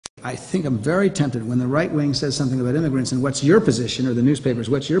I think I'm very tempted when the right wing says something about immigrants and what's your position, or the newspapers,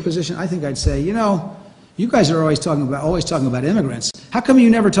 what's your position? I think I'd say, you know, you guys are always talking about immigrants. How come you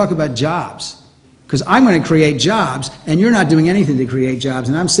never talk about jobs? Because I'm going to create jobs, and you're not doing anything to create jobs,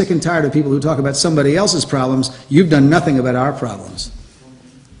 and I'm sick and tired of people who talk about somebody else's problems. You've done nothing about our problems.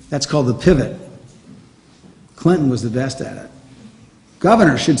 That's called the pivot. Clinton was the best at it.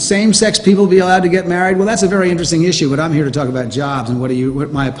 Governor, should same-sex people be allowed to get married? Well, that's a very interesting issue, but I'm here to talk about jobs and what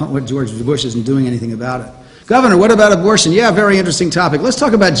George Bush isn't doing anything about it. Governor, what about abortion? Yeah, very interesting topic. Let's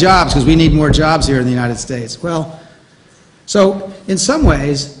talk about jobs, because we need more jobs here in the United States. Well, so in some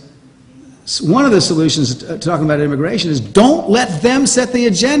ways, one of the solutions to talking about immigration is don't let them set the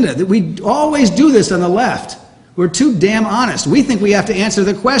agenda. We always do this on the left. We're too damn honest. We think we have to answer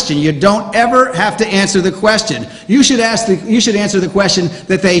the question. You don't ever have to answer the question. You should answer the question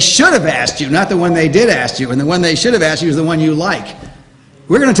that they should have asked you, not the one they did ask you. And the one they should have asked you is the one you like.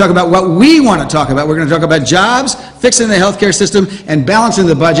 We're going to talk about what we want to talk about. We're going to talk about jobs, fixing the healthcare system, and balancing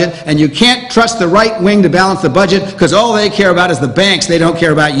the budget. And you can't trust the right wing to balance the budget, because all they care about is the banks. They don't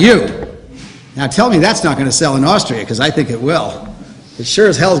care about you. Now tell me that's not going to sell in Austria, because I think it will. It sure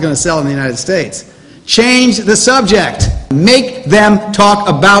as hell is going to sell in the United States. Change the subject. Make them talk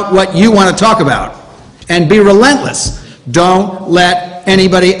about what you want to talk about. And be relentless. Don't let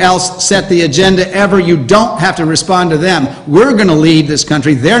anybody else set the agenda ever. You don't have to respond to them. We're going to lead this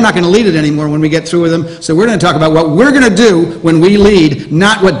country. They're not going to lead it anymore when we get through with them. So we're going to talk about what we're going to do when we lead,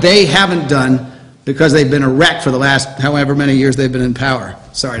 not what they haven't done, because they've been a wreck for the last however many years they've been in power.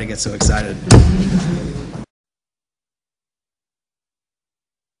 Sorry to get so excited.